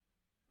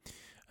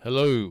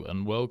Hello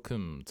and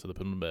welcome to the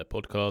Pull and Bear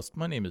podcast.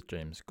 My name is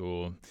James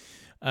Gore,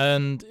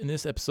 and in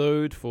this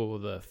episode for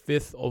the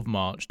 5th of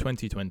March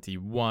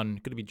 2021,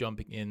 going to be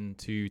jumping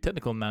into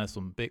technical analysis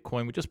on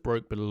Bitcoin. We just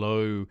broke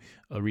below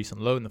a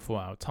recent low in the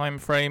 4-hour time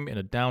frame in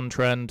a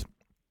downtrend,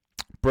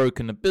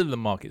 broken a bit of the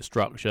market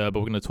structure,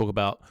 but we're going to talk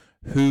about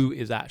who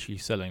is actually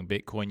selling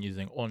Bitcoin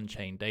using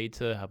on-chain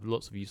data, have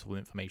lots of useful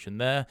information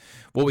there,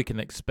 what we can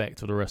expect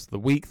for the rest of the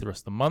week, the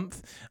rest of the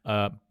month,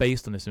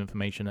 based on this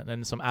information, and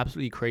then some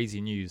absolutely crazy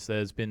news.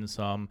 There's been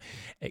some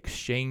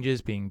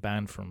exchanges being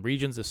banned from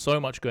regions. There's so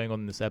much going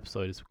on in this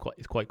episode. It's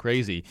quite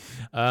crazy.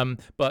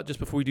 But just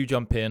before we do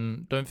jump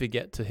in, don't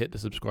forget to hit the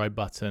subscribe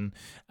button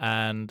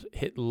and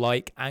hit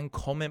like and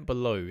comment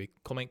below.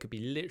 Comment could be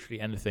literally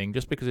anything,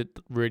 just because it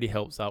really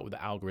helps out with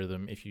the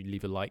algorithm. If you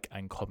leave a like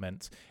and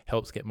comment,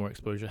 helps get more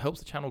exposure, helps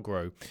the channel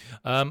grow.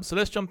 So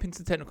let's jump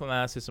into technical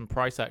analysis and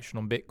price action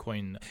on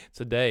Bitcoin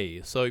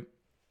today. So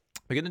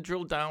we're going to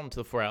drill down to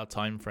the 4-hour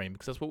time frame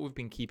because that's what we've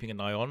been keeping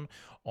an eye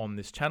on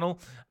this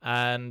channel,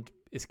 and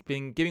it's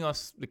been giving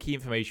us the key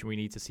information we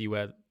need to see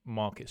where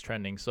market's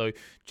trending. So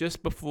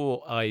just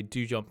before I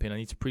do jump in, I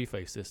need to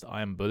preface this.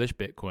 I am bullish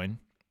Bitcoin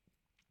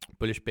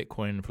for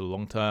the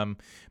long term,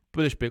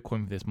 bullish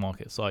Bitcoin for this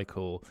market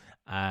cycle,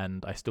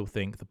 and I still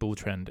think the bull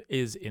trend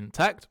is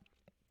intact.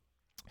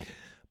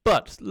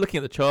 But looking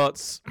at the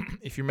charts,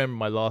 if you remember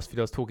my last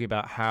video, I was talking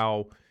about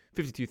how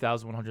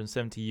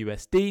 52,170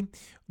 USD,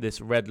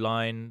 this red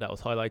line that was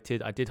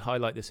highlighted. I did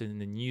highlight this in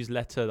the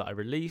newsletter that I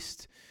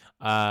released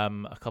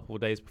a couple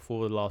of days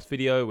before the last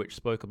video, which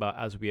spoke about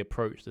as we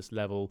approach this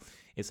level,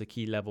 it's a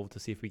key level to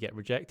see if we get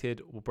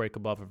rejected, we'll break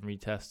above and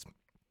retest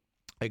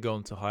and go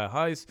on to higher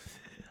highs.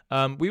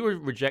 We were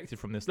rejected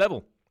from this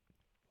level,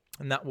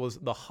 and that was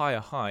the higher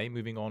high,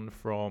 moving on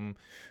from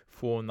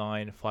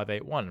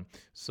 49581.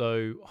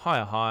 So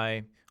higher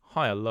high,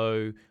 higher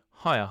low,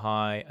 higher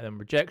high, and then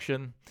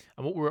rejection.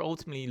 And what we were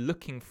ultimately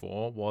looking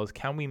for was,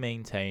 can we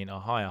maintain a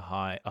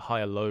higher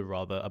low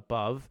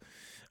above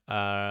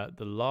the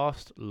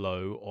last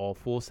low of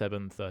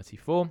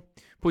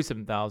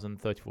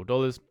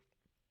 $47,034.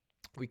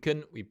 We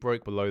couldn't. We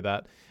broke below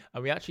that,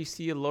 and we actually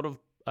see a lot of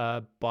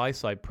buy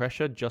side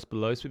pressure just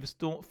below. So we've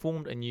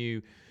formed a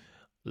new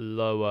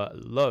lower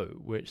low,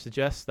 which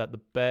suggests that the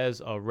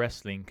bears are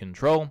wrestling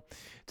control.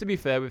 To be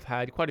fair, we've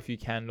had quite a few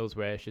candles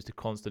where it's just a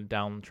constant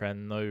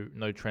downtrend,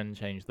 no trend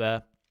change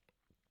there,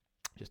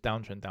 just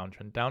downtrend.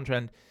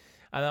 And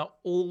now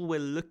all we're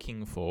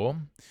looking for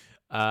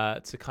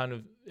to kind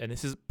of, and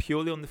this is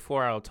purely on the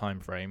 4-hour time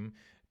frame,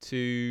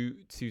 to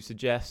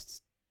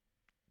suggest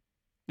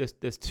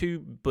there's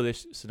two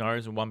bullish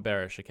scenarios and one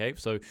bearish. Okay,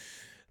 so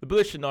the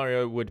bullish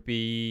scenario would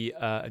be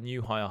a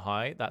new higher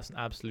high. That's an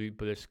absolute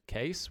bullish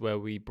case where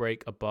we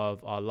break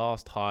above our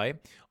last high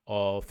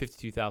of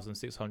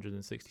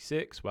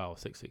 52,666. Wow,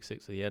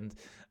 666 at the end.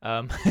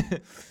 But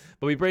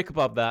we break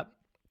above that.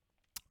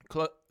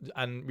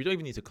 And we don't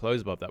even need to close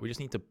above that. We just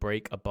need to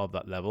break above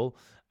that level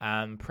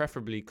and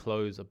preferably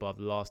close above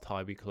the last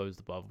high we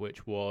closed above,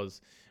 which was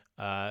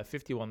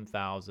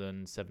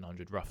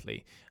 51,700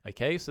 roughly.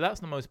 Okay, so that's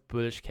the most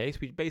bullish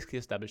case. We basically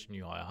established a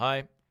new higher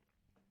high.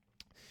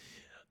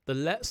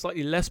 The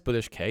slightly less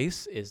bullish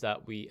case is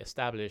that we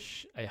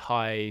establish a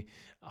high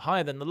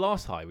higher than the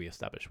last high we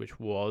established, which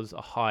was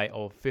a high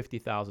of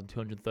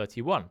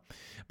 50,231.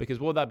 Because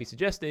what that'd be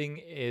suggesting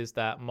is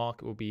that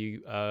market will be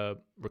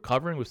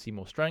recovering, we'll see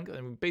more strength,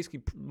 and we're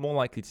basically more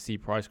likely to see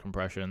price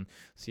compression,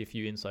 see a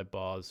few inside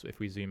bars if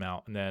we zoom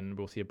out, and then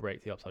we'll see a break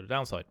to the upside or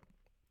downside.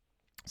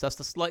 So that's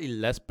the slightly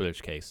less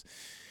bullish case.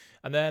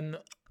 And then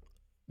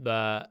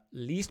the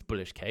least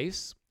bullish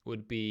case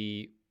would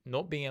be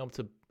not being able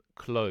to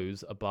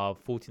close above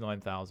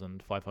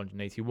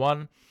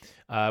 49,581,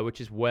 which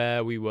is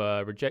where we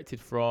were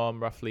rejected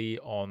from roughly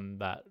on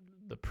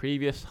the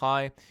previous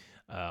high.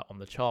 On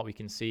the chart we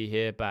can see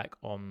here back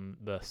on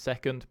the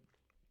 2nd,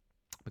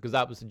 because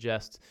that would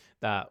suggest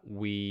that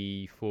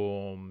we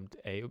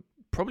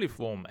probably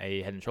form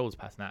a head and shoulders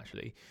pattern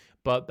actually,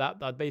 but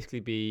that'd basically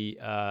be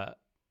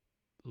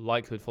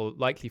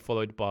likely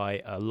followed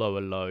by a lower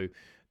low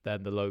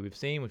than the low we've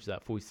seen, which is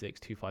at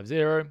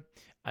 46,250.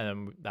 And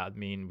then that would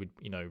mean we'd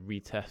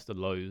retest the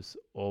lows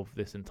of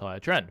this entire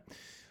trend.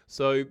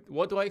 So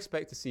what do I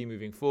expect to see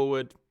moving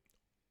forward?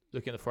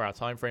 Looking at the 4-hour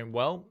time frame,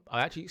 well, I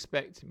actually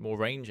expect more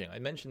ranging. I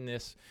mentioned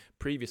this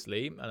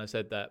previously, and I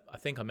said that I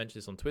think I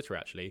mentioned this on Twitter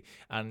actually.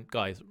 And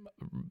guys,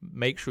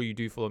 make sure you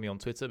do follow me on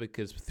Twitter,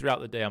 because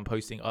throughout the day I'm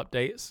posting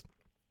updates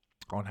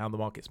on how the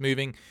market's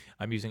moving.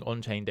 I'm using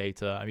on-chain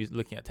data. I'm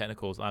looking at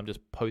technicals. I'm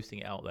just posting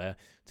it out there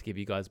to give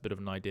you guys a bit of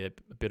an idea,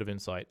 a bit of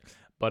insight.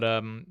 But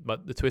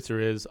the Twitter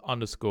is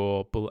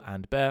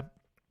 _bull_and_bear.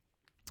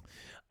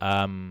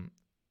 1_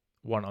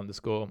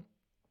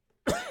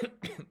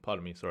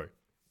 pardon me, sorry.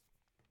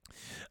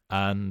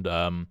 And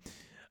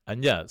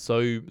yeah,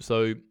 so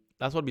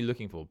that's what I'll be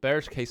looking for.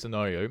 Bearish case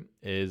scenario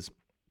is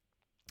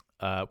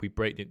we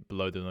break it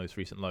below the most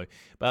recent low.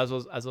 But as I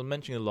was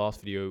mentioning in the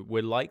last video,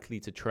 we're likely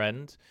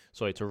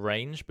to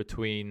range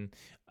between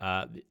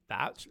the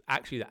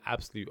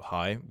absolute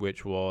high,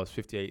 which was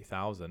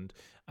 58,000,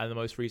 and the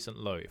most recent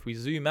low. If we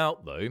zoom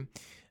out though,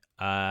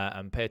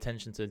 and pay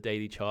attention to the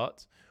daily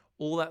chart,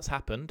 all that's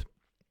happened,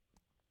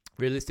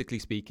 realistically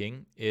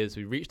speaking, is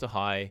we reached a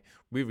high,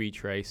 we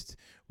retraced,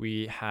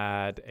 we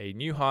had a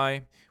new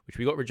high, which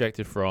we got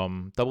rejected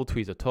from, double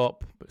tweezer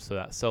top, so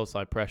that sell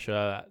side pressure,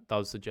 that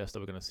does suggest that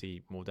we're going to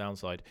see more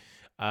downside,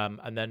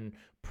 and then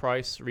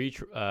price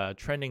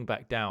trending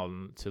back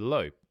down to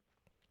low.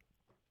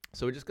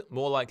 So we're just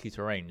more likely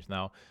to range.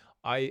 Now,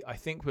 I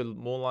think we're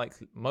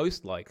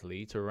most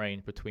likely to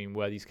range between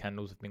where these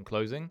candles have been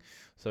closing,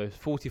 so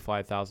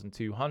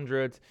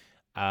 45,200,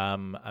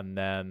 and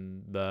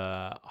then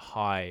the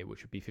high,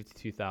 which would be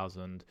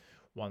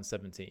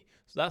 52,170.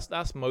 So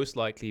that's most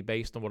likely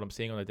based on what I'm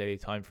seeing on the daily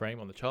time frame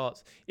on the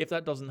charts. If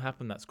that doesn't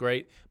happen, that's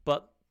great.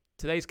 But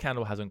today's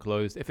candle hasn't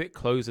closed. If it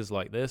closes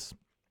like this,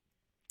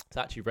 it's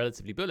actually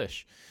relatively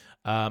bullish,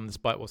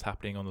 despite what's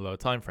happening on the lower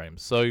time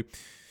frames. So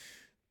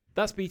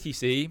that's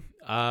BTC.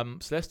 So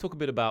let's talk a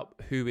bit about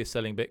who is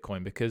selling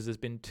Bitcoin, because there's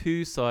been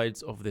two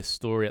sides of this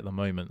story at the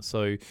moment.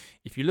 So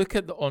if you look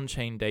at the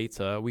on-chain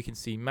data, we can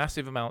see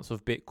massive amounts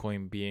of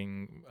Bitcoin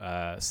being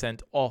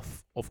sent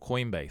off of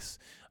Coinbase.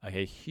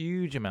 Okay,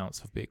 huge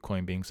amounts of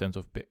Bitcoin being sent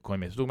off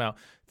Coinbase. We're talking about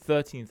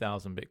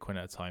 13,000 Bitcoin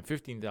at a time,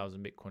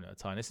 15,000 Bitcoin at a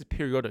time. This is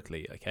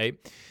periodically, okay?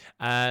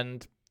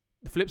 And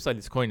the flip side of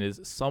this coin is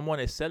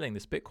someone is selling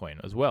this Bitcoin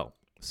as well.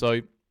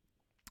 So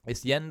it's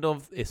the end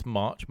of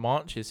March.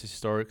 March is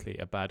historically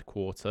a bad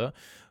quarter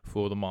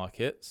for the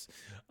markets.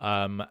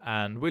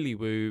 And Willy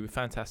Woo,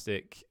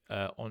 fantastic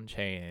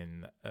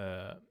on-chain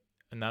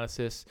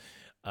analysis.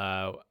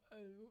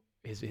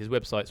 His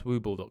website's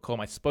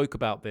woobull.com. I spoke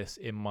about this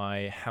in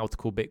my How to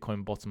Call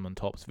Bitcoin Bottom and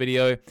Tops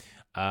video.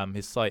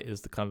 His site is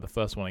the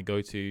first one I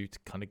go to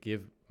kind of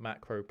give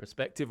macro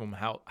perspective on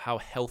how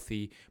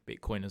healthy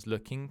Bitcoin is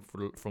looking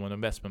from an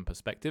investment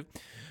perspective.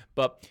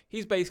 But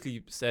he's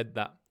basically said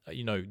that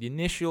the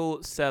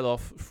initial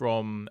sell-off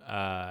from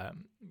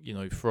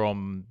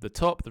from the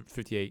top, the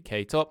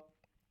 58k top,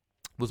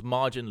 was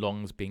margin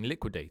longs being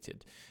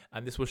liquidated,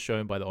 and this was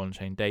shown by the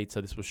on-chain data.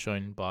 This was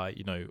shown by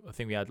I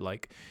think we had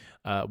like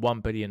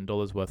 $1 billion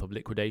worth of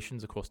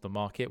liquidations across the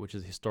market, which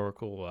is a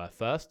historical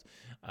first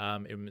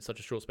in such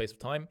a short space of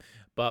time.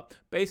 But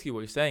basically,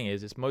 what he's saying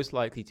is it's most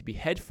likely to be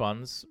hedge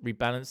funds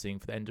rebalancing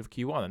for the end of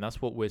Q1, and that's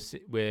what we're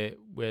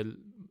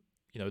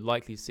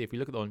likely to see if we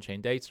look at the on-chain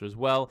data as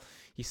well.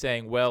 He's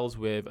saying wells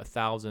with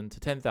 1,000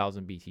 to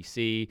 10,000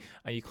 BTC,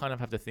 and you kind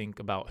of have to think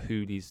about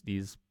who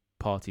these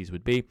parties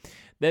would be.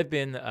 They've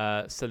been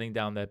selling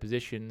down their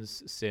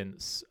positions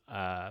since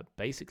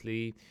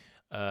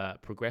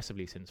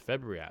progressively since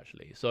February,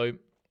 actually. So,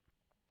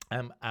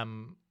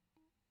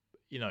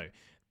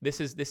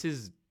 this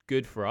is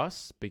good for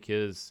us,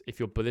 because if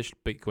you're bullish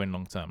Bitcoin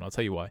long term, I'll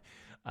tell you why.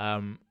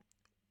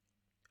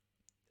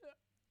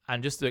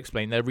 And just to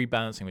explain, they're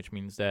rebalancing, which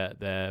means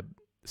they're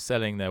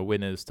selling their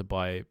winners to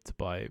buy, to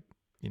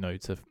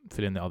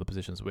fill in the other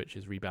positions, which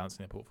is rebalancing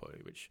their portfolio,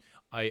 which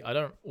I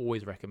don't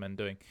always recommend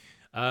doing,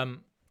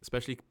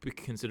 especially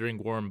considering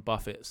Warren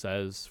Buffett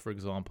says, for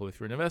example, if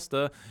you're an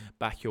investor,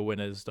 back your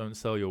winners, don't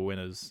sell your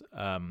winners,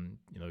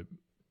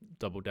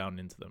 double down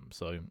into them.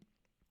 So,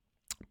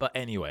 but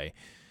anyway,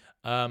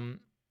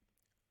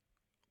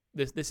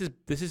 This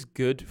is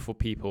good for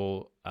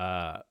people,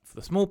 for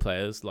the small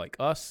players like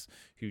us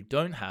who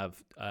don't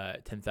have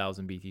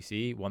 10,000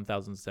 BTC,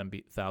 1,000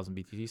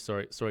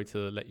 BTC. Sorry to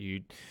let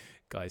you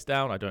guys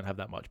down. I don't have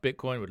that much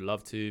Bitcoin. Would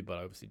love to, but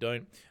I obviously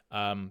don't.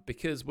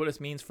 Because what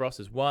this means for us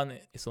is, one,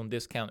 it's on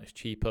discount, it's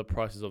cheaper,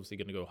 price is obviously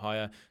going to go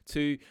higher.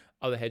 Two,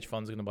 other hedge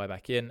funds are going to buy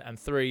back in, and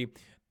three,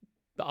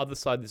 the other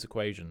side of this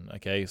equation.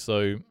 Okay,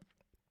 so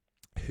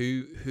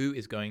who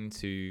is going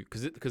to,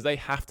 because they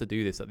have to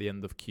do this at the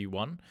end of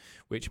Q1,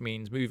 which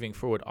means moving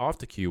forward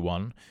after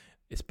Q1,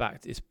 it's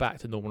back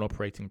to normal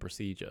operating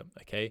procedure.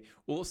 Okay.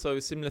 Also,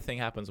 a similar thing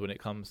happens when it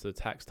comes to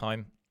tax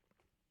time,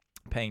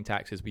 paying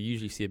taxes. We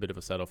usually see a bit of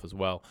a sell-off as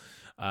well.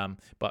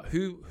 But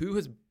who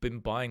has been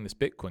buying this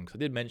Bitcoin? Because I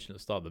did mention at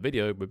the start of the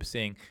video, we're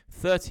seeing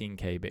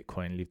 13k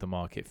Bitcoin leave the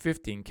market,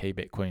 15k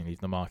Bitcoin leave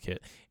the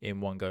market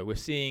in one go. We're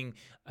seeing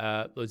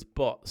those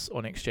bots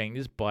on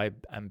exchanges buy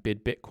and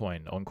bid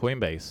Bitcoin on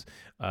Coinbase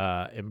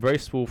in very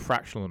small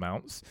fractional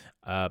amounts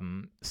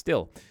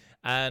still.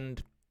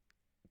 And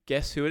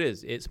guess who it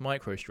is? It's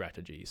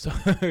MicroStrategy. So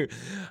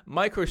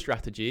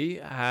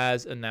MicroStrategy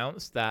has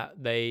announced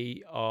that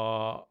they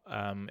are,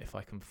 if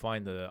I can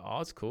find the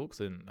article,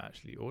 because I didn't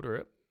actually order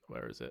it.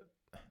 Where is it?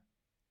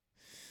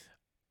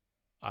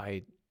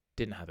 I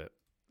didn't have it.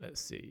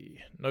 Let's see.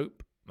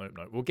 Nope.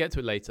 We'll get to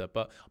it later.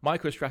 But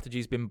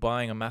MicroStrategy's been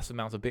buying a massive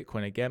amount of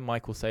Bitcoin again.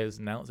 Michael Saylor's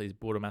announced that he's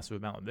bought a massive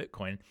amount of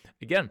Bitcoin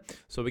again.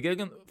 So we're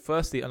getting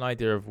firstly an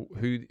idea of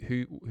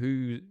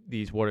who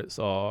these wallets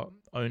are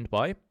owned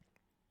by,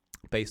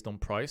 based on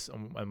price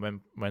and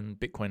when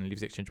Bitcoin leaves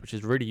the exchange, which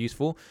is really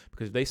useful,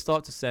 because if they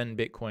start to send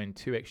Bitcoin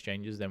to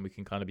exchanges, then we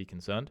can kind of be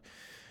concerned.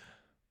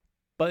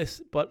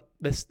 but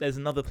there's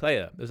another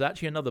player. There's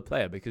actually another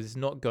player because it's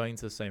not going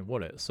to the same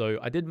wallet. So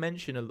I did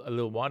mention a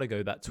little while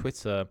ago that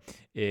Twitter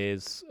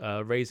is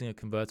raising a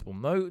convertible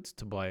note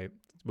to buy,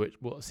 which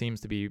what seems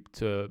to be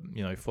to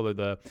follow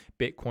the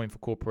Bitcoin for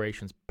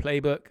Corporations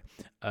playbook.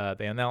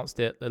 They announced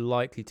it. They're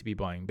likely to be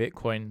buying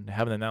Bitcoin. They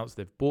haven't announced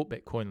they've bought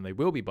Bitcoin and they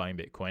will be buying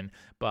Bitcoin,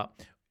 but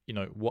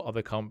what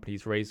other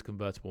companies raised a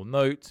convertible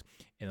note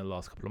in the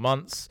last couple of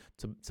months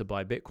to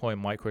buy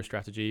Bitcoin?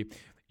 MicroStrategy,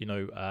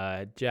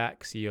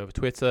 Jack, CEO of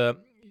Twitter,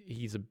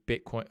 he's a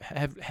Bitcoin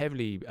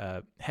heavy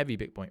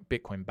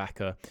Bitcoin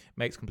backer.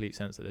 Makes complete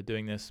sense that they're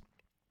doing this.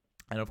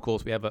 And of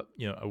course, we have a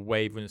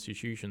wave of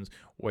institutions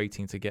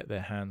waiting to get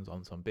their hands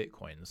on some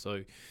Bitcoin.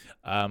 So,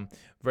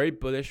 very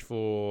bullish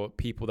for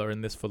people that are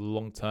in this for the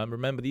long term.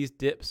 Remember, these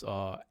dips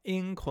are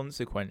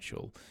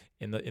inconsequential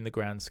in the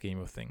grand scheme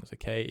of things.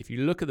 Okay, if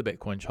you look at the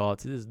Bitcoin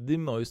chart, it is the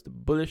most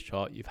bullish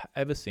chart you've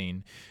ever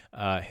seen.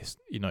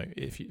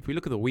 If we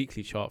look at the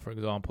weekly chart, for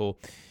example,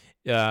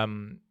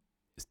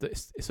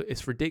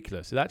 it's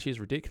ridiculous. It actually is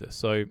ridiculous.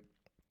 So,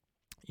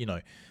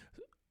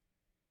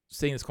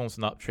 seeing this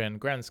constant uptrend,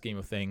 grand scheme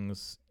of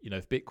things,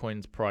 if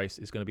Bitcoin's price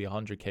is going to be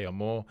 100K or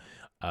more,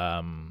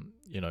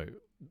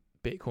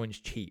 Bitcoin's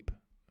cheap.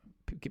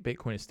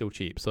 Bitcoin is still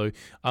cheap. So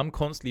I'm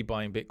constantly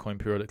buying Bitcoin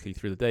periodically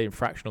through the day in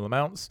fractional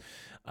amounts,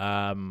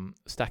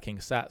 stacking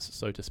sats,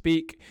 so to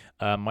speak.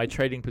 My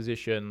trading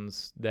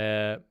positions,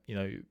 they're,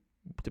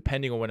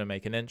 depending on when I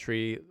make an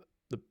entry,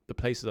 the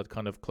places I'd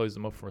kind of close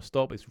them off for a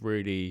stop is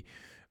really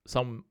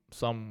some,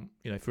 if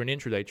you're an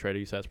intraday trader,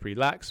 you say it's pretty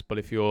lax, but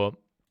if you're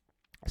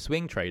a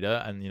swing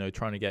trader and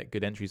trying to get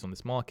good entries on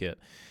this market,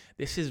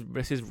 this is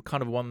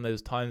kind of one of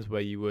those times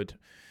where you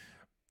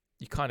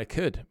kind of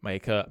could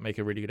make a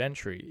really good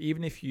entry,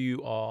 even if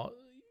you are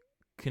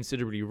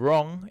considerably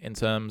wrong in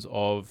terms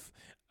of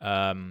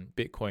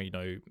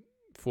Bitcoin,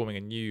 forming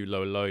a new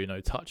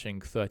low, touching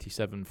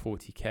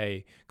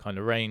 37-40K kind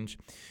of range.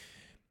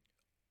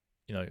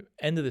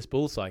 End of this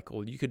bull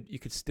cycle, you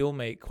could still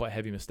make quite a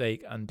heavy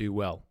mistake and do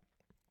well.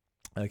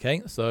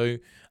 Okay, so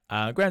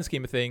grand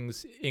scheme of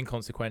things,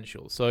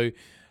 inconsequential. So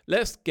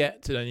let's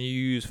get to the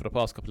news for the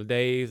past couple of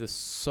days. There's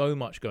so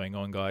much going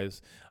on,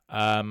 guys.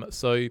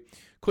 So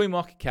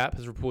CoinMarketCap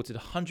has reported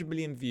 100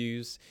 million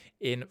views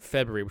in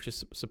February, which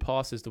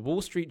surpasses the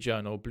Wall Street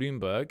Journal,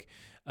 Bloomberg,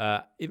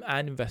 and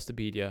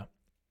Investopedia,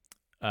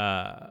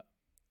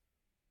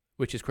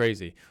 which is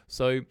crazy.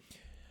 So,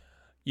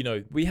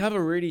 we have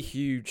a really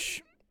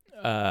huge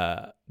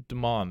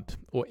demand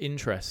or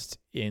interest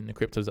in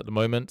cryptos at the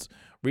moment.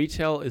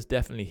 Retail is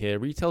definitely here.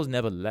 Retail's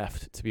never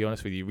left, to be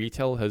honest with you.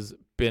 Retail has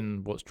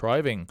been what's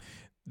driving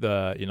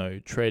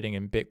the trading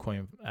in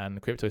Bitcoin and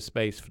the crypto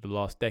space for the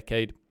last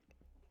decade.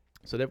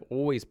 So they've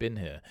always been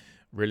here,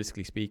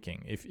 realistically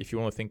speaking. If you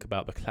want to think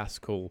about the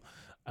classical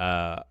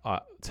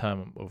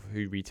term of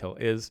who retail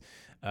is,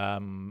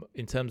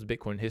 in terms of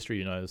Bitcoin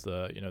history, there's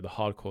the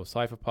hardcore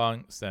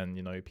cypherpunks, then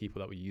people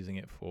that were using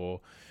it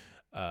for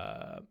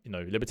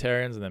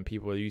libertarians, and then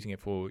people are using it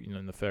for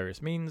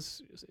nefarious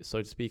means,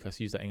 so to speak. I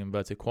use that in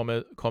inverted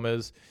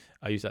commas.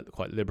 I use that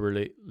quite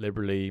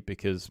liberally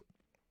because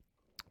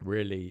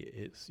really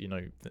it's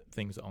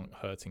things aren't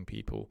hurting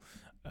people.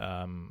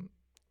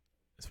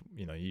 It's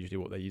usually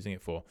what they're using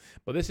it for.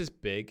 But this is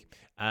big,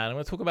 and I'm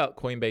going to talk about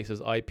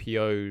Coinbase's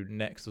IPO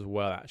next as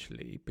well,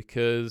 actually,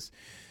 because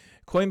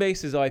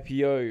Coinbase's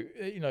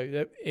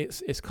IPO,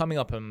 it's coming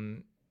up,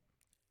 and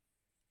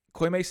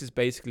Coinbase has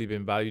basically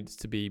been valued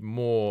to be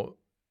more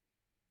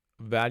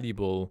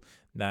valuable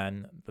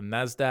than the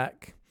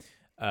NASDAQ,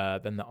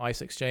 than the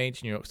ICE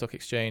exchange, New York Stock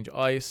Exchange,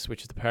 ICE,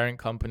 which is the parent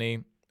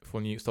company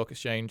for New York Stock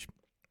Exchange.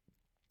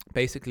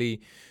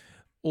 Basically,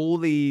 all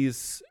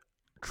these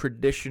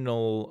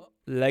traditional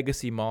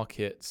legacy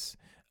markets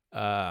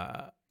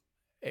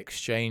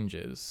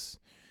exchanges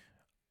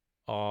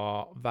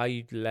are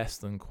valued less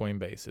than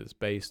Coinbase's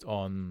based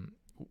on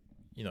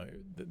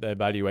their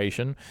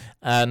valuation.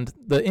 And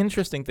the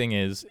interesting thing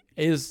is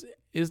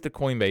the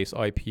Coinbase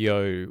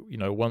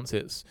IPO, once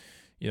it's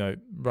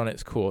run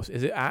its course,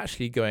 is it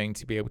actually going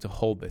to be able to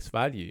hold this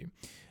value?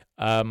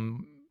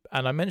 And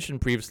I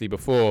mentioned previously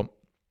before,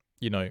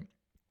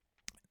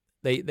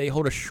 they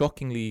hold a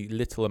shockingly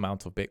little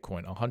amount of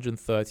Bitcoin,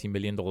 $130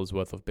 million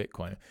worth of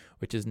Bitcoin,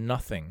 which is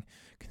nothing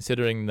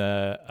considering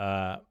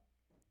the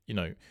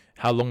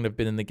how long they've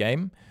been in the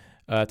game,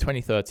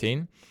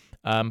 2013.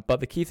 But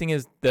the key thing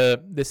is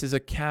this is a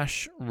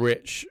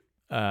cash-rich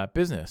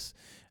business.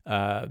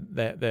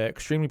 They're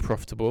extremely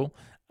profitable,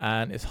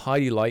 and it's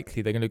highly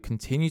likely they're going to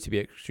continue to be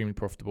extremely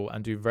profitable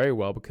and do very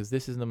well because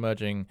this is an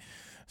emerging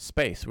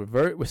space.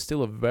 We're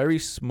still a very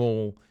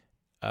small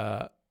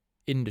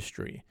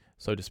industry,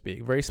 so to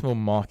speak, very small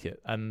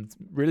market. And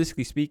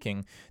realistically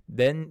speaking,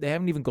 then they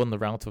haven't even gone the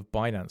route of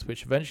Binance,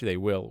 which eventually they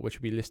will, which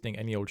will be listing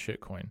any old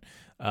shitcoin.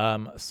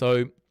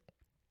 So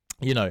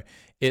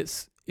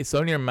it's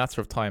only a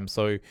matter of time.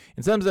 So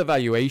in terms of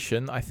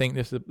valuation, I think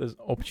there's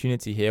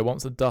opportunity here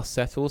once the dust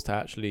settles to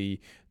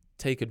actually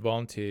take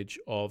advantage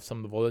of some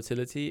of the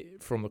volatility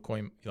from the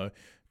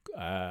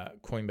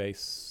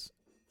Coinbase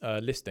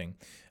listing.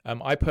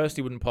 I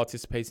personally wouldn't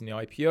participate in the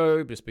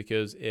IPO just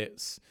because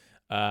it's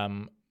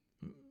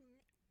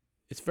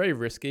very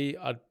risky.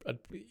 I'd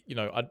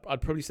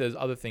probably say there's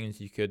other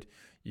things you could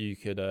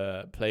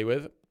play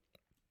with,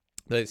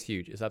 but it's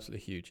huge. It's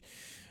absolutely huge.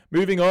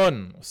 Moving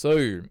on.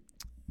 So,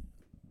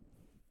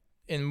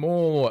 in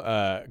more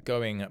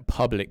going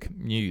public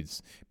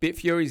news,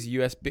 Bitfury's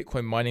US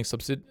Bitcoin mining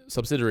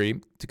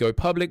subsidiary to go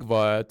public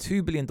via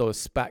 $2 billion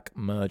SPAC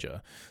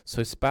merger.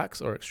 So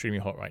SPACs are extremely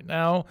hot right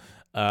now.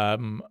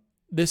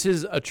 This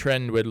is a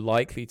trend we're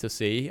likely to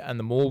see, and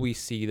the more we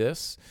see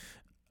this,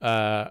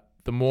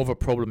 the more of a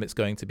problem it's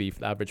going to be for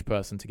the average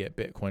person to get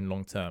Bitcoin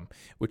long term,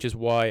 which is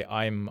why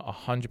I'm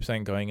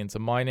 100% going into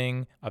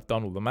mining. I've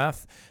done all the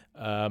math.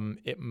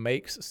 It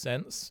makes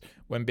sense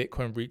when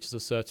Bitcoin reaches a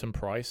certain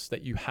price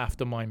that you have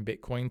to mine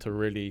Bitcoin to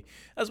really,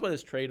 as well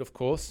as trade, of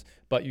course,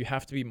 but you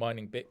have to be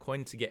mining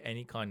Bitcoin to get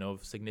any kind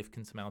of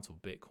significant amount of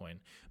Bitcoin,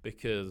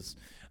 because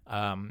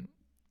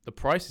the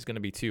price is going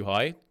to be too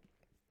high.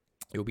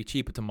 It will be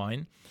cheaper to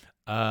mine.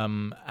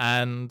 And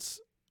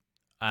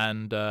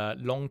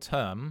long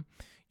term,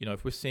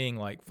 if we're seeing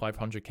like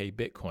 500k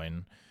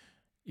Bitcoin,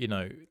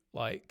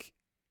 like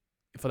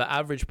for the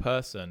average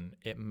person,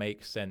 it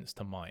makes sense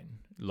to mine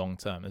long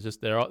term. It's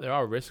just there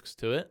are risks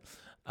to it,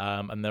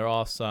 and there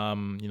are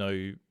some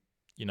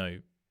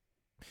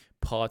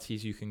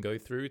parties you can go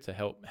through to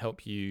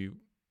help you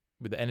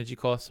with the energy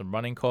costs and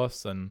running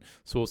costs and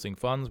sourcing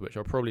funds, which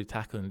I'll probably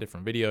tackle in a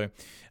different video.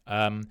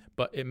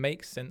 But it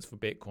makes sense for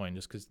Bitcoin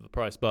just because of the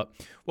price. But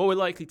what we're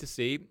likely to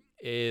see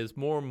is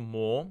more and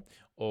more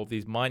of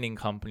these mining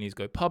companies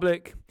go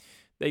public.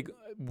 They,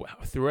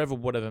 through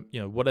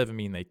whatever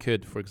mean they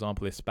could. For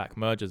example, this SPAC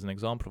merger is an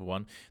example of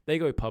one. They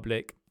go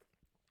public,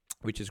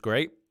 which is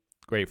great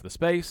for the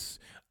space.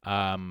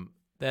 Then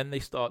they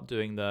start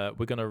doing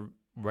we're going to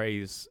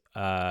raise,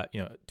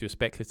 do a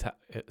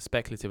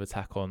speculative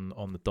attack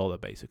on the dollar,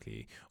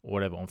 basically, or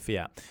whatever, on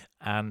fiat.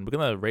 And we're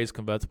going to raise a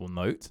convertible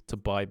note to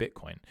buy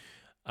Bitcoin.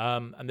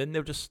 And then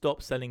they'll just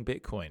stop selling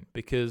Bitcoin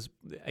because,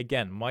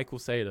 again, Michael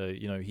Saylor,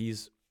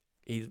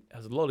 he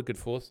has a lot of good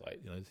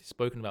foresight. He's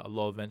spoken about a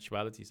lot of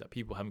eventualities that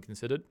people haven't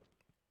considered.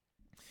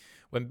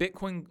 When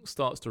Bitcoin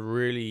starts to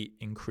really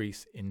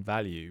increase in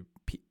value,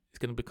 it's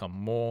going to become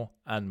more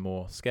and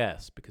more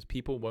scarce because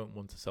people won't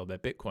want to sell their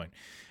Bitcoin.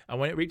 And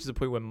when it reaches a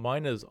point where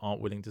miners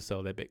aren't willing to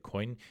sell their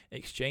Bitcoin,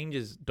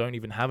 exchanges don't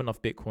even have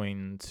enough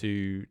Bitcoin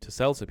to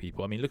sell to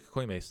people. I mean, look at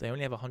Coinbase. They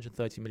only have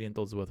 $130 million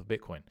worth of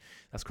Bitcoin.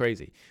 That's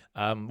crazy.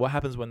 What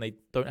happens when they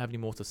don't have any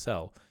more to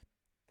sell?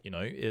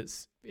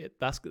 That's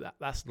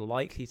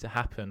likely to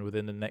happen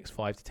within the next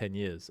 5 to 10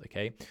 years.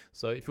 Okay,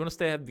 so if you want to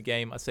stay ahead of the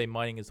game, I'd say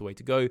mining is the way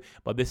to go.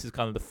 But this is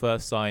kind of the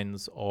first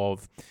signs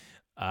of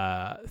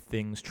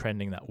things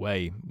trending that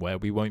way, where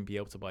we won't be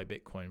able to buy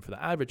Bitcoin for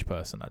the average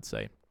person, I'd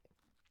say.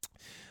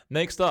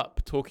 Next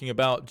up, talking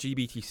about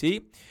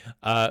GBTC.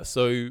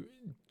 So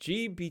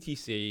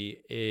GBTC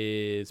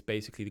is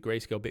basically the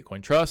Grayscale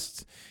Bitcoin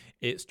Trust.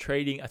 It's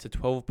trading at a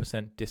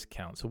 12%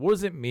 discount. So what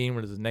does it mean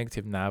when there's a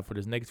negative NAV, when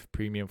there's negative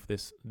premium for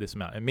this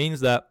amount? It means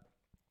that,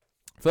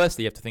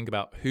 firstly, you have to think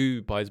about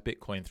who buys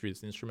Bitcoin through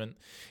this instrument.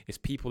 It's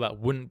people that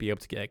wouldn't be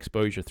able to get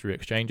exposure through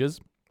exchanges,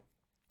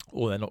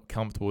 or they're not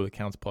comfortable with the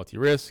counterparty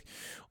risk,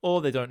 or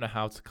they don't know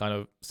how to kind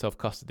of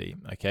self-custody,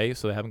 okay?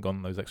 So they haven't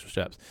gone those extra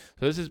steps.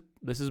 So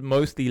this is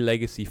mostly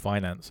legacy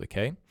finance,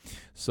 okay?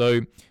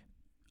 So,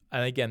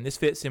 and again, this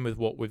fits in with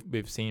what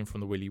we've seen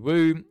from the Willy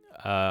Woo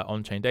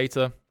on-chain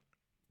data.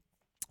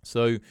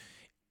 So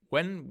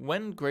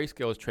when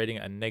Grayscale is trading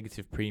at a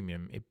negative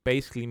premium, it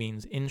basically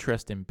means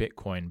interest in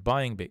Bitcoin,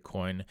 buying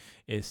Bitcoin,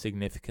 is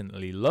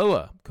significantly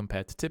lower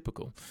compared to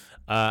typical.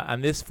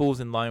 And this falls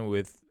in line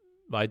with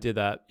the idea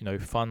that,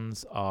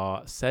 funds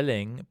are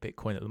selling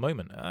Bitcoin at the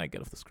moment. Get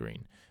off the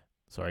screen.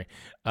 Sorry.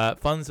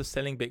 Funds are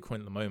selling Bitcoin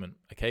at the moment.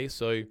 Okay,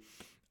 so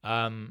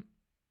at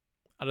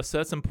a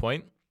certain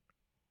point,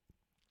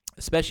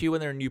 especially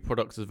when there are new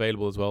products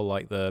available as well,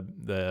 like the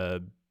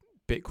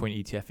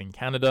Bitcoin ETF in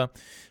Canada,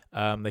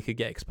 they could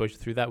get exposure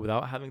through that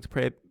without having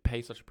to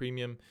pay such a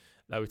premium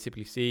that we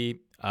typically see.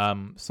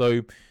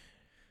 So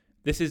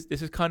this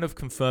is kind of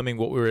confirming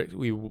what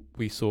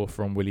we saw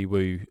from Willy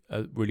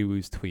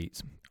Woo's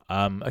tweets.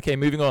 Okay,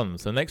 moving on.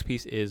 So the next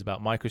piece is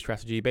about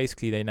MicroStrategy.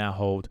 Basically, they now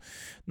hold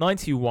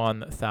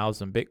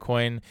 91,000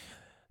 Bitcoin,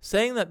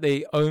 saying that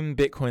they own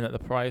Bitcoin at the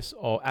price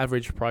or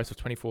average price of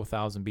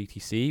 24,000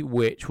 BTC,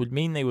 which would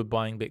mean they were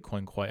buying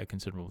Bitcoin quite a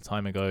considerable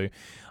time ago.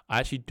 I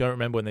actually don't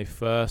remember when they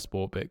first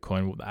bought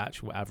Bitcoin what the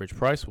actual average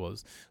price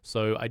was.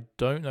 So I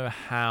don't know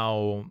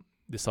how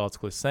this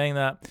article is saying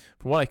that.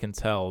 From what I can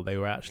tell, they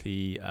were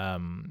actually,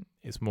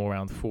 it's more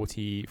around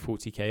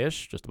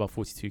 40k-ish, just above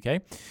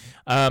 42k.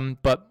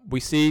 But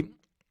we see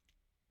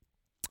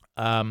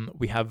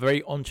we have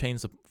very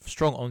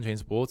strong on-chain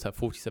support at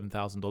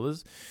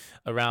 $47,000.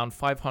 Around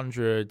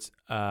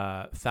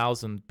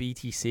 500,000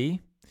 BTC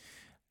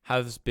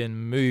has been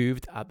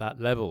moved at that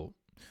level.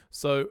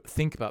 So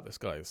think about this,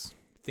 guys.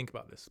 Think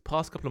about this.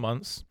 Past couple of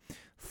months,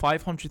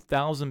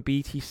 500,000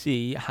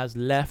 BTC has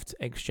left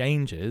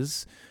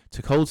exchanges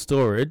to cold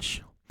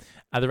storage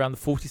at around the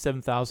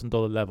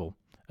 $47,000 level.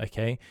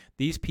 Okay,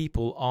 these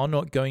people are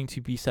not going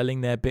to be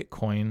selling their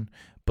Bitcoin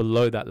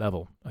below that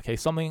level. Okay,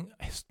 something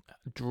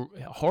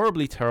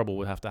horribly terrible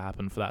would have to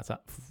happen for that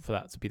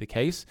to be the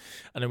case,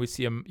 and then we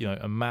see a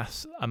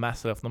mass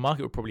sell-off. The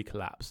market would probably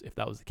collapse if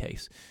that was the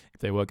case,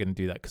 if they were going to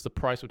do that, because the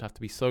price would have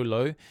to be so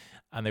low,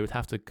 and they would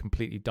have to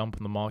completely dump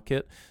on the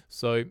market.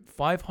 So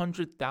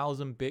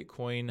 500,000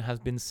 Bitcoin has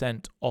been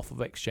sent off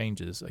of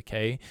exchanges.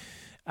 Okay,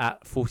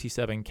 at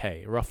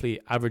 47k, roughly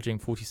averaging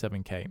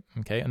 47k.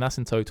 Okay, and that's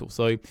in total.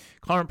 So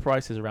current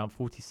price is around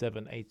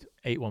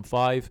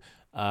 47,815.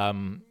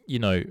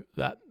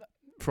 That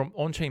from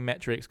on-chain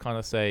metrics kind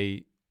of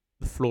say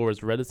the floor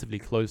is relatively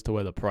close to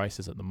where the price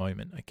is at the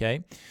moment.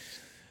 Okay,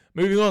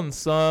 moving on,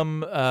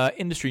 some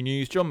industry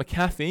news. John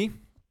McAfee,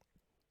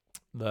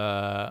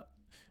 the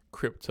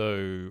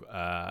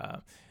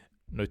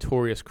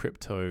notorious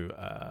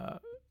crypto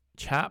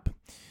chap,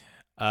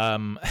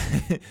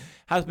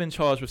 has been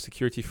charged with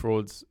securities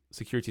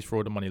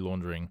fraud and money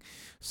laundering.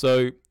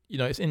 So,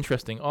 it's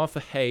interesting.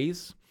 Arthur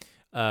Hayes,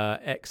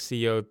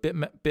 ex-CEO of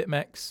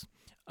BitMEX,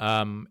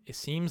 it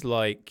seems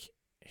like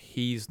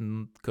he's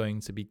going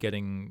to be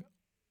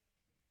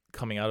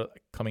coming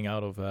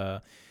out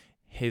of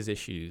his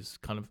issues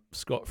kind of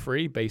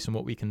scot-free based on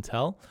what we can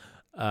tell.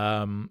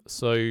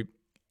 So,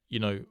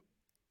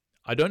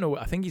 I don't know.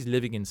 I think he's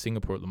living in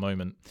Singapore at the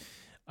moment.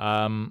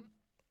 And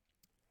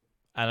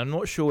I'm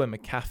not sure where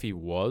McAfee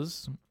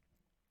was.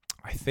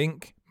 I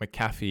think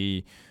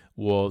McAfee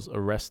was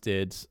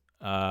arrested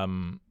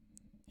on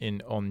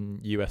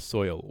US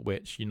soil,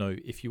 which,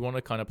 if you want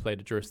to kind of play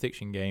the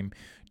jurisdiction game,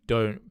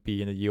 don't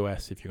be in the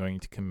US if you're going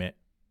to commit,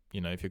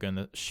 if you're going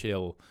to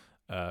shill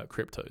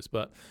cryptos.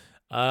 But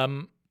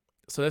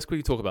so let's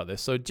quickly talk about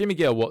this. So Jimmy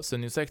Gale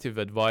Watson, executive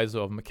advisor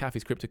of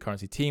McAfee's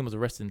cryptocurrency team, was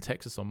arrested in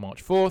Texas on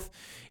March 4th.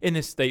 In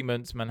his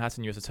statement,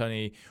 Manhattan U.S.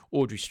 Attorney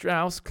Audrey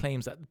Strauss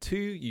claims that the two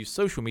used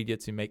social media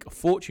to make a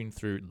fortune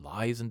through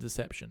lies and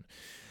deception.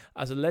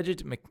 As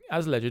alleged,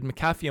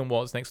 McAfee and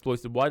Watson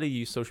exploited the widely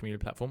used social media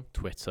platform,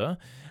 Twitter,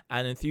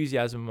 and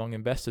enthusiasm among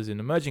investors in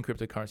emerging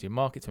cryptocurrency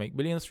market to make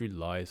millions through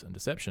lies and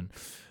deception.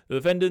 The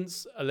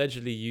defendants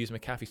allegedly used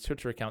McAfee's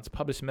Twitter account to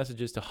publish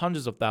messages to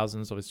hundreds of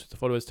thousands of his Twitter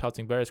followers,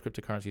 touting various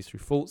cryptocurrencies through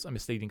false and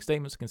misleading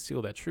statements to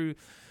conceal their true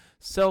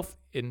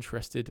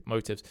self-interested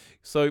motives.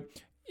 So,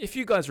 if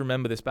you guys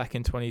remember this back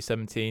in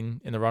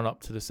 2017, in the run-up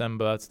to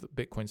December, to the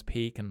Bitcoin's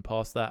peak and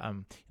past that,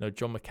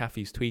 John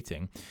McAfee's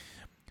tweeting.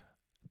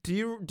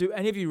 Do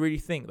any of you really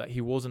think that he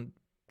wasn't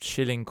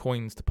shilling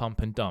coins to pump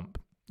and dump?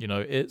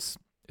 It's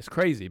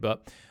crazy,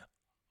 but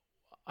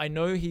I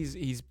know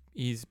he's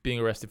being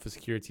arrested for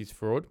securities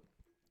fraud.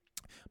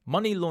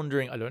 Money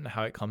laundering, I don't know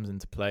how it comes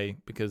into play,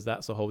 because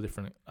that's a whole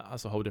different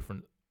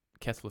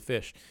kettle of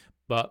fish.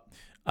 But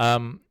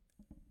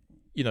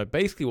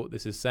basically what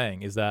this is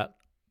saying is that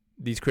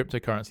these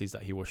cryptocurrencies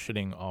that he was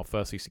shilling are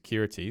firstly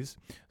securities.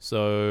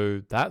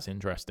 So that's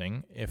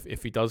interesting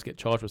if he does get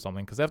charged with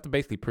something, because they have to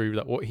basically prove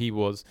that what he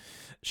was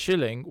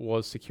shilling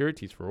was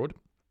securities fraud,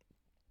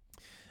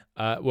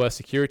 were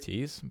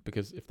securities,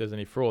 because if there's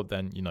any fraud,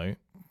 then,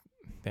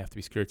 they have to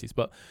be securities.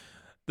 But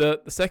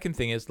the second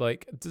thing is,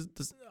 like,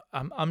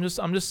 I'm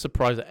just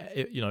surprised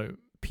that,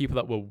 people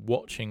that were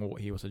watching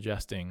what he was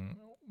suggesting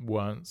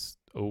weren't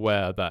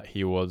aware that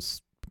he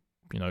was,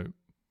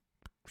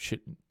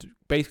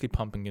 basically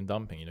pumping and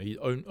dumping. He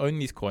own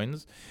these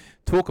coins,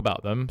 talk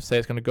about them, say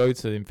it's going to go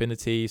to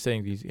infinity,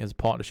 saying he has a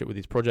partnership with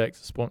these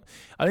projects.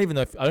 I don't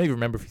even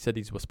remember if he said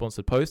these were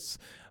sponsored posts,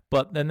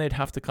 but then they'd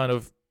have to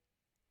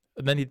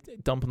and then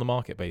he'd dump on the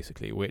market,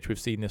 basically, which we've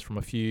seen this from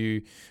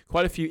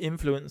quite a few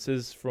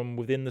influencers from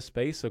within the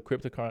space, so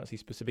cryptocurrency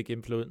specific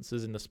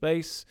influencers in the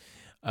space.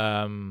 We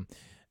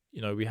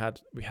had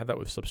that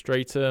with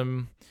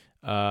Substratum.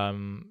 We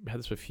had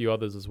this with a few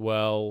others as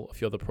well, a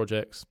few other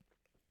projects.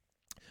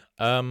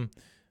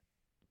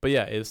 But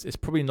yeah, it's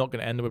probably not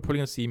going to end. We're probably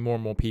going to see more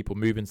and more people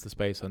move into the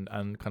space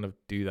and kind of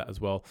do that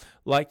as well.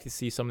 Like to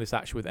see some of this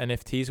action with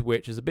NFTs,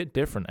 which is a bit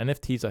different.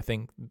 NFTs, I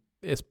think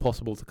it's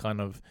possible to kind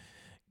of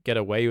get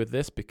away with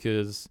this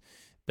because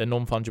they're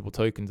non-fungible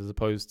tokens as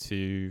opposed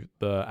to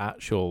the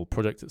actual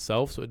project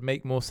itself. So it'd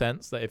make more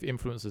sense that if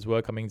influencers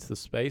were coming into the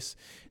space,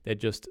 they'd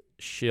just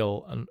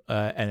shill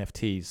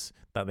NFTs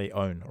that they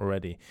own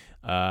already.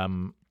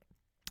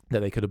 That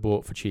they could have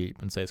bought for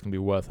cheap and say it's going to be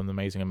worth an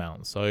amazing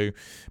amount. So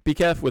be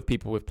careful with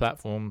people with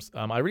platforms.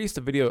 I released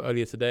a video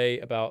earlier today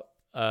about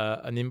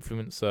an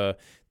influencer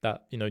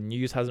that,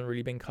 news hasn't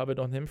really been covered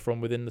on him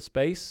from within the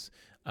space.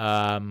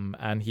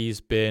 And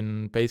he's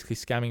been basically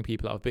scamming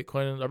people out of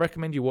Bitcoin. And I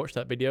recommend you watch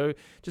that video.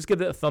 Just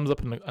give it a thumbs up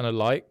and a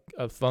like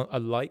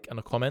and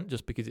a comment,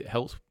 just because it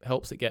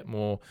helps it get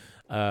more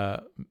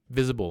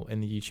visible in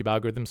the YouTube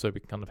algorithm, so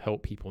we can kind of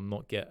help people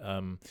not get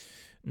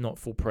not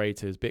fall prey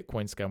to his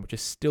Bitcoin scam, which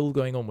is still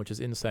going on, which is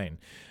insane.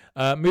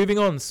 Moving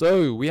on,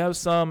 so we have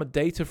some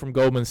data from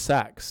Goldman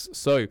Sachs.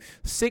 So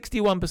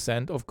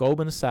 61% of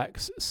Goldman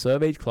Sachs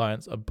surveyed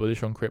clients are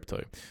bullish on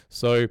crypto.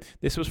 So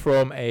this was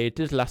from a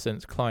digital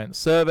assets client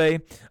survey,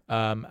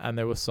 and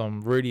there were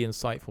some really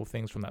insightful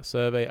things from that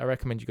survey. I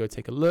recommend you go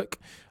take a look.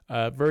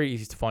 Very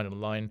easy to find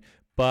online.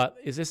 But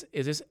is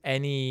this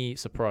any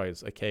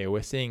surprise? Okay,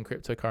 we're seeing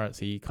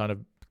cryptocurrency kind of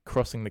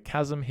crossing the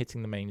chasm,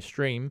 hitting the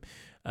mainstream.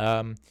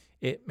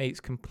 It makes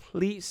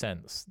complete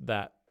sense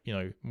that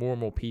more and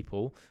more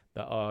people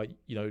that are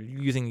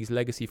using these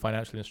legacy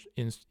financial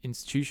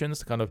institutions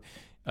to kind of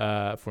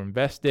for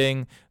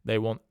investing. They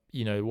want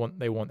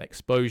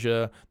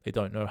exposure. They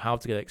don't know how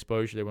to get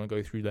exposure. They want to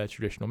go through their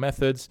traditional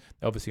methods.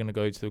 They're obviously going to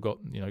go to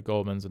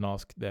Goldman's and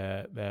ask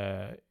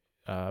their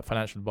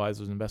financial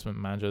advisors, investment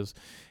managers,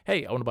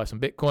 hey, I want to buy some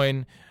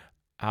Bitcoin.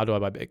 How do I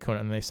buy Bitcoin?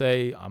 And they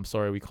say, I'm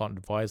sorry, we can't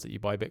advise that you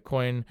buy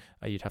Bitcoin.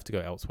 You'd have to go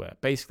elsewhere.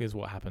 Basically is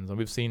what happens. And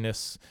we've seen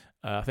this.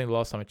 I think the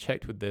last time I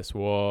checked with this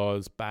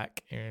was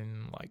back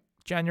in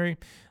January.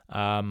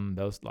 There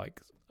was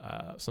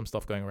some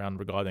stuff going around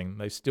regarding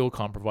they still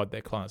can't provide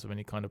their clients with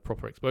any kind of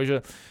proper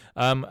exposure.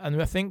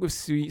 And I think we've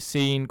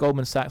seen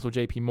Goldman Sachs or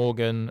JP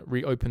Morgan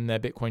reopen their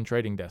Bitcoin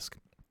trading desk,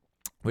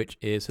 which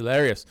is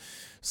hilarious.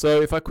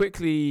 So if I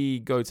quickly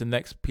go to the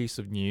next piece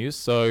of news.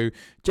 So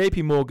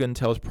JP Morgan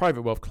tells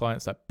private wealth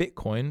clients that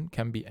Bitcoin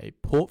can be a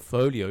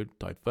portfolio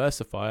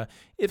diversifier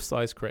if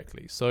sized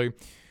correctly. So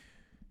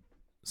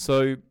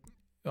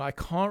I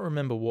can't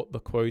remember what the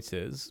quote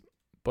is,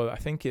 but I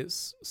think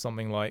it's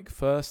something like,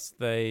 first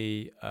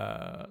they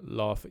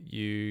laugh at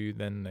you,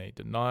 then they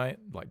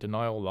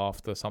denial,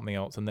 laughter, something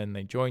else, and then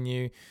they join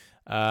you.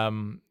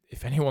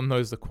 If anyone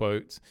knows the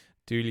quote,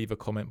 do leave a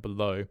comment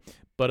below.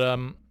 But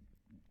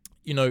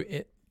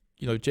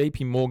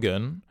JP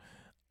Morgan,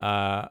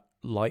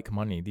 like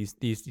money,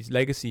 these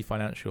legacy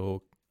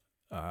financial,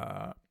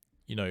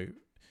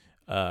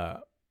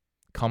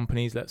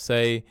 companies, let's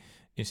say,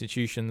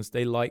 institutions,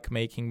 they like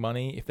making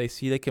money. If they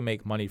see they can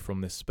make money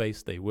from this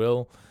space, they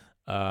will.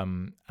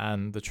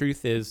 And the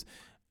truth is,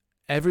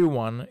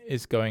 everyone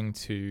is going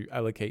to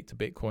allocate to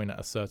Bitcoin at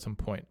a certain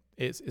point.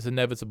 It's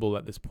inevitable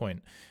at this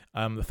point.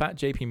 The fact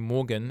JP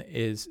Morgan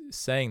is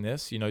saying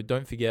this,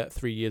 don't forget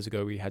 3 years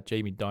ago we had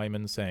Jamie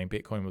Dimon saying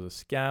Bitcoin was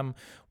a scam,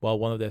 while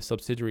one of their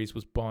subsidiaries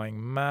was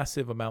buying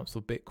massive amounts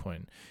of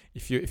Bitcoin.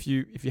 If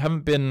you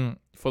haven't been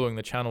following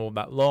the channel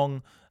that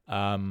long,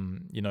 I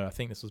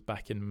think this was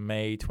back in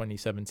May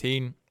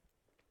 2017,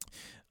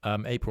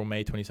 April,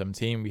 May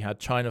 2017. We had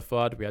China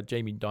FUD, we had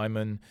Jamie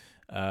Dimon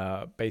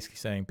basically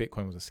saying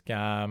Bitcoin was a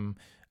scam.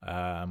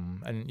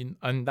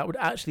 And that would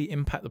actually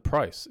impact the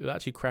price. It would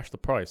actually crash the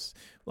price,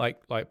 by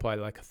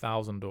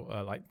 1,000 or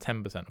 10%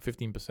 or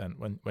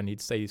 15% when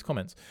he'd say these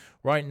comments.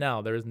 Right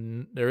now, there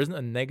isn't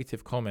a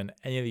negative comment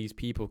any of these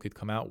people could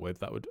come out with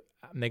that would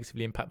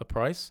negatively impact the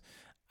price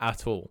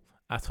at all.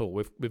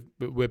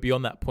 We're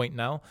beyond that point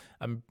now.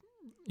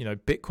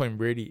 Bitcoin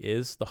really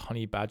is the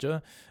honey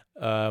badger.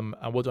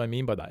 And what do I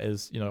mean by that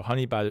is,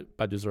 honey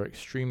badgers are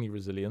extremely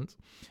resilient.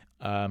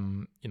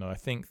 I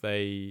think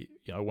they,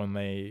 when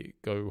they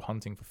go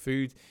hunting for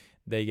food,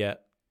 they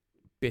get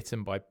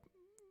bitten by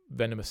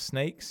venomous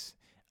snakes,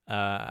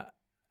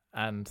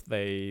 and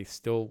they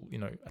still,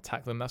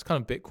 attack them. That's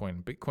kind of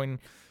Bitcoin. Bitcoin,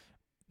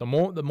 the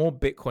more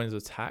Bitcoin is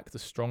attacked, the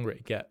stronger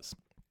it gets.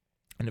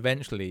 And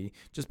eventually,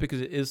 just because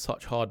it is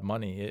such hard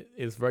money, it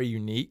is very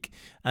unique,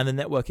 and the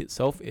network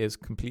itself is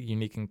completely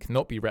unique and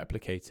cannot be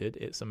replicated.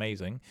 It's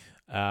amazing.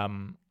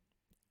 It's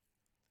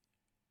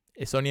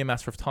only a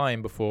matter of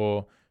time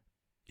before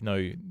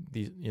the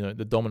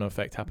domino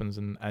effect happens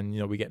and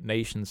we get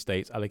nation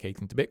states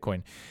allocating to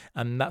Bitcoin.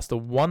 And that's the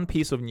one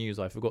piece of news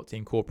I forgot to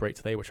incorporate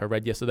today, which I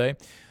read yesterday.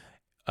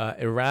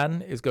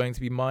 Iran is going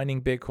to be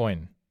mining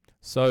Bitcoin.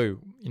 So,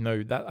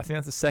 that I think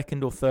that's the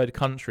second or third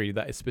country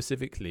that is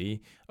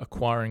specifically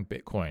acquiring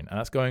Bitcoin, and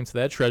that's going to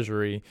their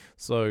treasury.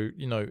 So,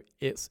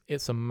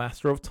 it's a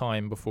matter of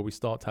time before we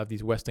start to have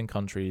these Western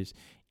countries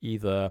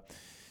either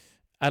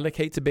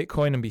allocate to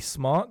Bitcoin and be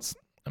smart,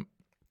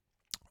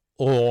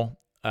 or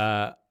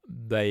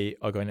they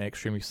are going to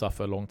extremely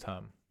suffer long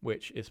term,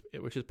 which is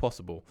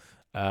possible.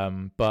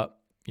 But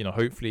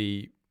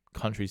hopefully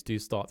countries do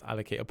start to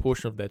allocate a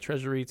portion of their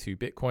treasury to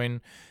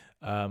Bitcoin.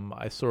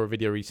 I saw a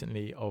video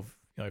recently of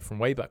from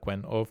way back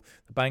when of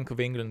the Bank of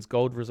England's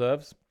gold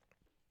reserves,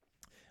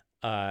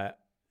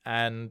 and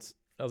there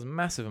was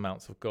massive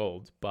amounts of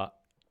gold, but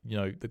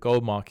the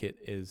gold market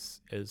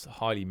is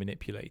highly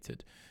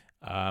manipulated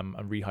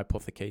and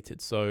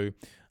rehypothecated. So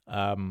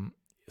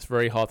it's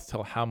very hard to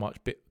tell how much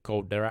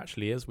gold there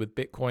actually is. With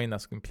Bitcoin,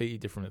 that's a completely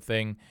different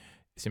thing.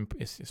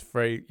 It's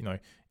very,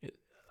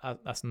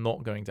 that's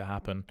not going to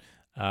happen.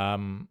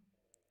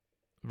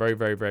 Very,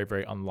 very, very,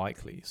 very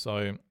unlikely.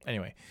 So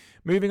anyway,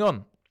 moving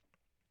on.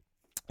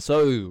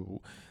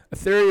 So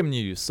Ethereum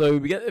news. So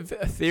we get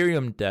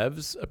Ethereum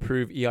devs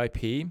approve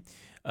EIP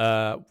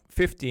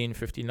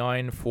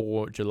 1559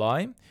 for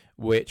July,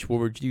 which will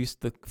reduce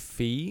the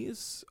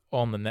fees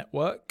on the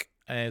network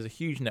and there's a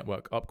huge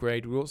network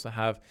upgrade. We also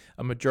have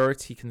a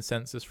majority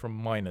consensus from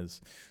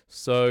miners.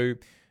 So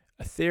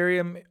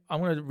Ethereum, I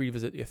want to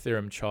revisit the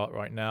Ethereum chart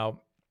right now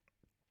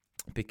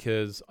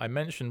because I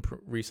mentioned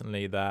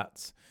recently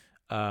that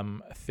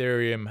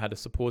Ethereum had a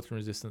support and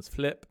resistance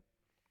flip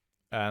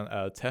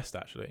and test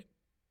actually.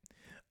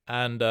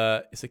 And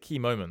it's a key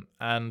moment.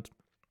 And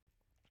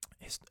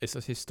it's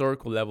a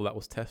historical level that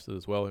was tested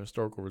as well,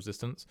 historical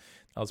resistance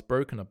that was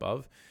broken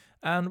above.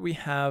 And we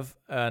have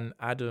an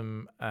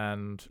Adam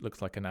and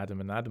looks like an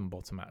Adam and Adam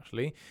bottom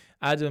actually,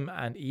 Adam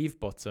and Eve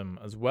bottom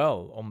as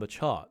well on the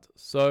chart.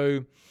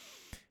 So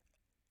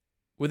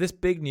with this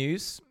big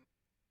news,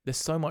 there's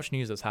so much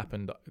news that's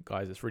happened,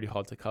 guys. It's really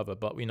hard to cover,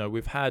 but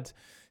we've had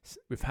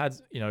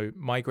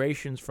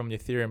migrations from the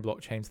Ethereum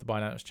blockchain to the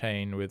Binance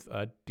chain with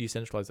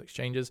decentralized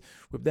exchanges.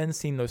 We've then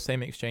seen those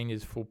same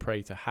exchanges fall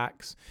prey to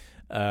hacks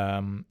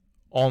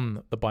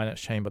on the Binance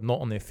chain, but not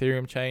on the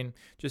Ethereum chain,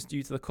 just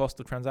due to the cost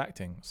of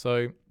transacting.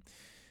 So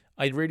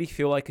I really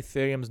feel like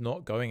Ethereum's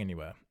not going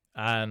anywhere.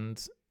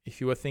 And if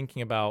you were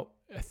thinking about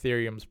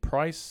Ethereum's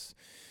price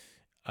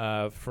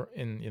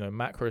in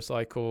macro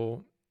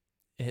cycle,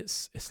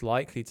 it's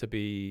likely to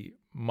be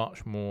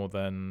much more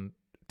than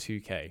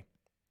 2K,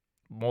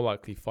 more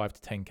likely 5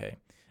 to 10K. And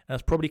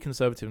that's probably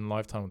conservative in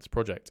lifetime with this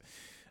project.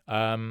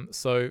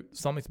 So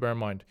something to bear in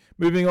mind.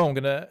 Moving on, I'm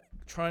going to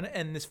try and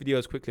end this video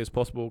as quickly as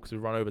possible because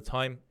we've run over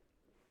time.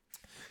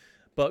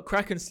 But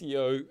Kraken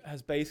CEO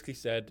has basically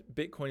said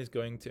Bitcoin is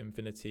going to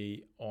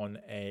infinity on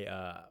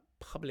a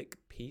public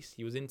piece.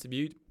 He was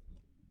interviewed.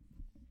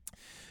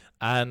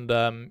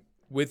 And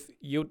with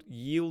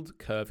yield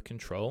curve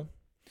control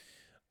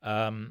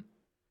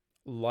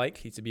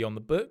likely to be on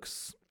the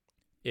books,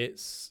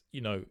 it's,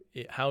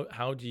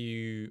 how do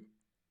you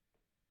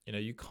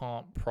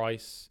can't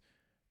price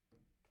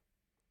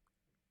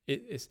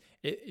it.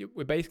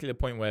 We're basically at a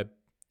point where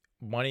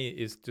money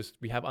is just,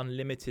 we have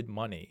unlimited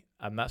money,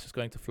 and that's just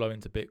going to flow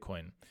into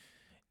Bitcoin.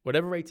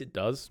 Whatever rate it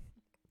does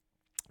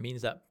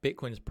means that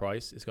Bitcoin's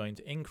price is going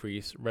to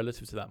increase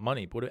relative to that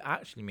money. But what it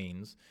actually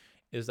means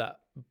is that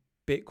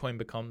Bitcoin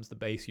becomes the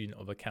base unit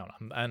of account.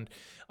 And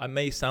I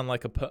may sound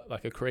like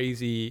a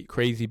crazy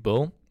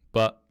bull,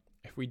 but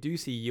if we do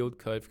see yield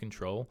curve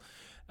control,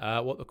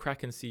 what the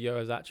Kraken CEO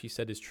has actually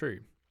said is true.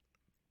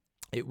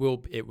 It will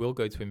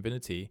go to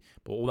infinity,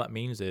 but all that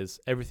means is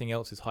everything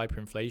else is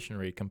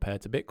hyperinflationary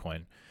compared to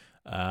Bitcoin.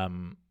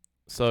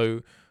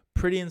 So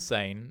pretty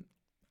insane.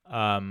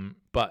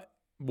 But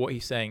what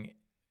he's saying,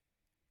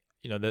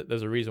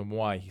 there's a reason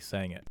why he's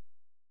saying it.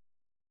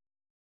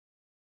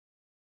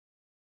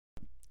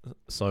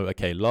 So,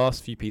 okay,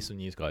 last few pieces of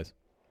news, guys.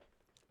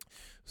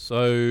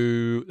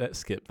 So let's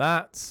skip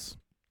that.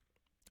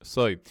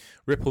 So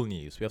Ripple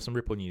news. We have some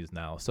Ripple news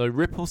now. So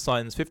Ripple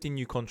signs 15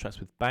 new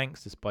contracts with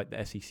banks despite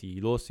the SEC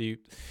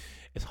lawsuit.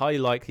 It's highly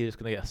likely it's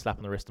going to get a slap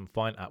on the wrist and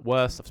fine at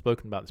worst. I've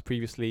spoken about this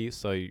previously.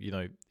 So,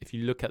 if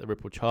you look at the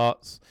Ripple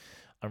charts,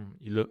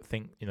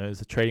 think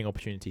there's a trading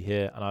opportunity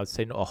here, and I would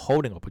say not a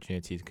holding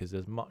opportunity because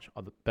there's much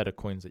other better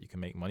coins that you can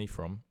make money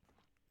from.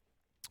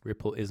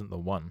 Ripple isn't the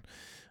one.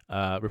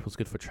 Ripple's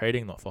good for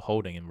trading, not for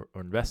holding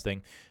or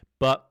investing.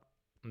 But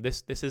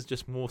this is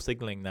just more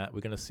signaling that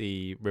we're going to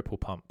see Ripple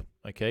pump.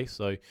 Okay,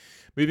 so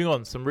moving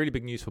on, some really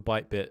big news for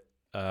Bytebit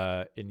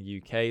in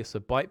the UK. So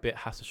Bytebit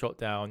has to shut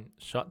down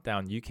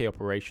UK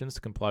operations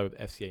to comply with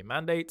FCA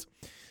mandate.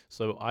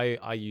 So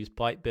I use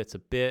Bytebit a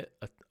bit.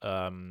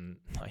 I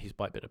use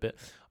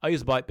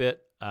Bytebit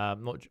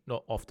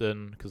not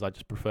often because I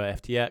just prefer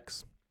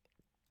FTX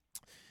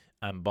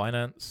and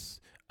Binance.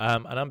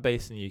 And I'm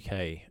based in the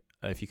UK,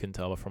 if you can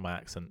tell from my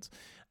accent.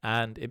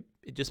 And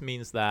it just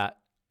means that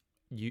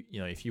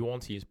if you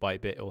want to use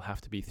Bytebit, it will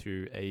have to be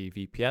through a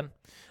VPN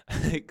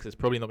because it's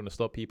probably not going to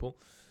stop people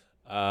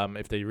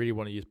if they really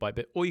want to use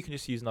Bytebit. Or you can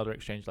just use another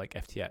exchange like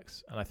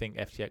FTX. And I think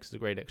FTX is a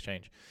great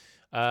exchange.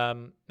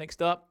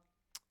 Next up,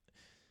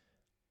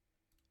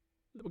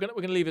 we're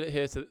gonna leave it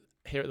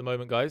here at the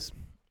moment, guys.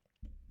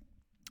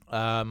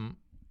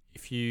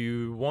 If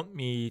you want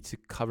me to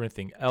cover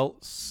anything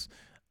else,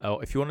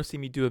 if you want to see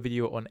me do a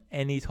video on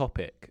any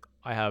topic,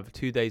 I have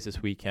 2 days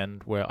this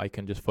weekend where I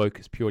can just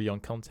focus purely on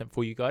content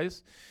for you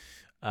guys.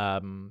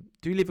 Do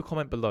leave a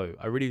comment below.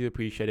 I really do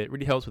appreciate it. It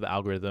really helps with the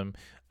algorithm.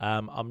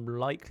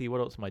 What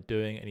else am I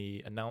doing?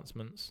 Any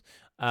announcements?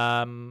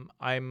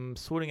 I'm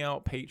sorting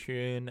out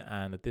Patreon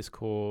and a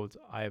Discord.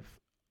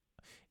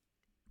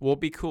 What would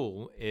be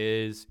cool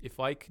is if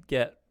I could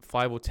get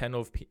 5 or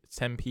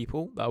 10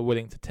 people that are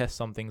willing to test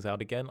some things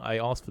out again. I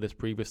asked for this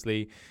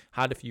previously,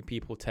 had a few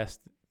people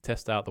test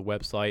out the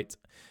website,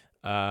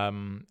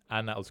 and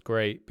that was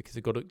great because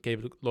it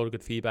gave a lot of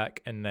good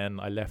feedback, and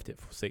then I left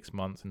it for 6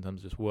 months in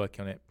terms of just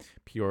working on it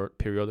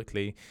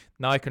periodically.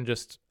 Now I can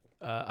just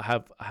I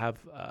have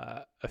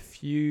a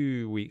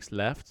few weeks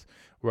left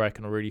where I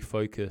can already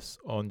focus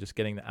on just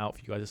getting that out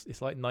for you guys.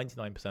 It's like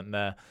 99%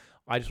 there.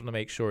 I just want to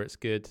make sure it's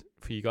good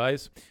for you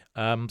guys.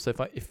 So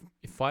if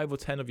 5 or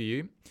 10 of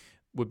you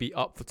would be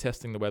up for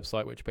testing the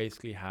website, which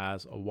basically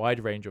has a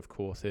wide range of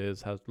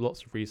courses, has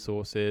lots of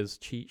resources,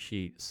 cheat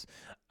sheets.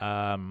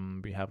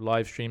 We have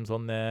live streams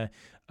on there,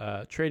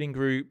 trading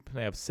group.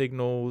 They have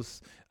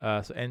signals,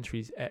 so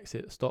entries,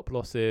 exit, stop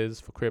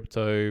losses for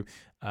crypto.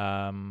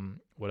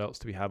 What else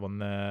do we have on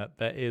there?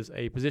 There is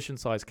a position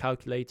size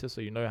calculator, so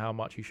you know how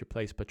much you should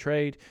place per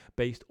trade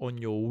based on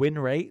your win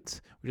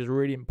rate, which is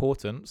really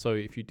important. So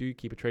if you do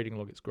keep a trading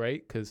log, it's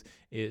great because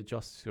it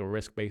adjusts your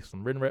risk based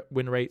on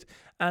win rate,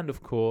 and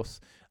of course,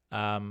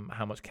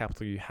 how much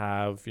capital you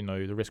have,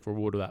 the risk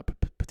reward of that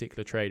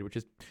particular trade, which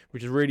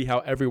is really how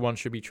everyone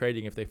should be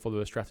trading if they follow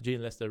a strategy,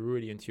 unless they're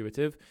really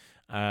intuitive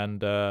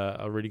and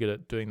are really good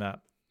at doing that,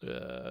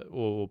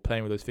 or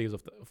playing with those figures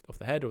off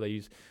the head, or they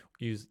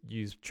use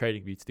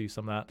TradingView to do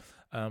some of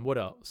that. What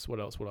else?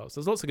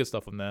 There's lots of good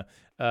stuff on there.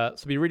 So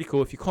it'd be really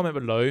cool if you comment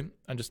below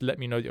and just let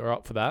me know that you're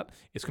up for that.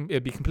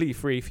 It'd be completely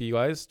free for you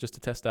guys just to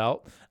test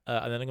out,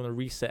 and then I'm going to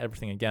reset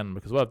everything again,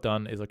 because what I've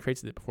done is I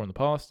created it before in the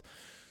past,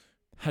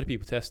 had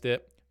people test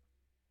it,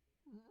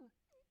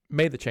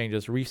 made the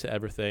changes, reset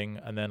everything,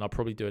 and then I'll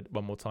probably do it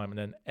one more time, and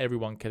then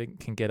everyone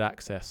can get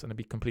access, and it'll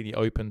be completely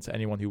open to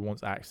anyone who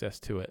wants access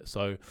to it.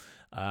 So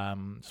just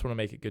want to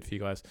make it good for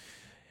you guys.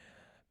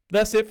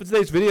 That's it for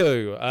today's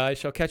video. I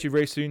shall catch you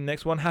very soon.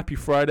 Next one. Happy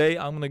Friday.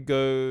 I'm going to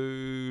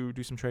go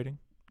do some trading,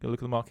 go look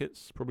at the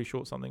markets, probably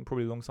short something,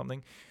 probably long something.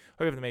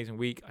 Hope you have an amazing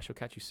week. I shall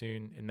catch you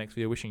soon in the next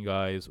video. Wishing you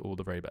guys all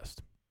the very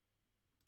best.